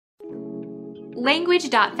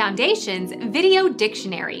Language.Foundation's Video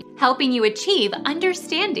Dictionary, helping you achieve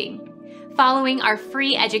understanding. Following our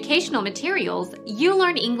free educational materials, you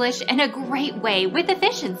learn English in a great way with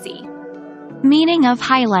efficiency. Meaning of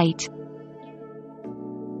highlight.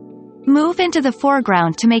 Move into the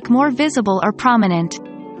foreground to make more visible or prominent.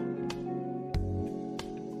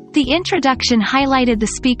 The introduction highlighted the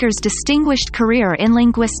speaker's distinguished career in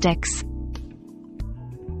linguistics.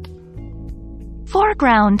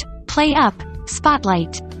 Foreground, play up,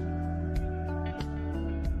 spotlight.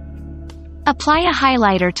 Apply a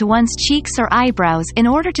highlighter to one's cheeks or eyebrows in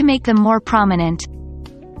order to make them more prominent.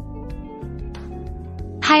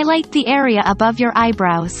 Highlight the area above your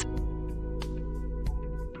eyebrows.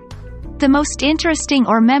 The most interesting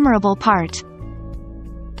or memorable part.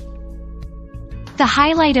 The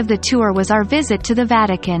highlight of the tour was our visit to the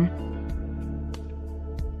Vatican.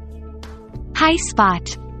 High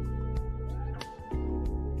spot.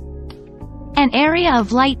 An area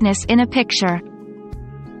of lightness in a picture.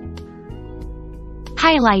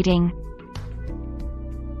 Highlighting.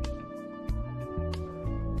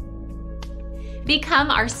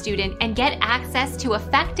 Become our student and get access to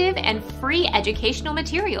effective and free educational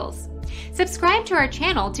materials. Subscribe to our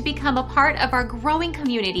channel to become a part of our growing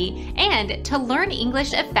community and to learn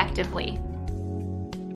English effectively.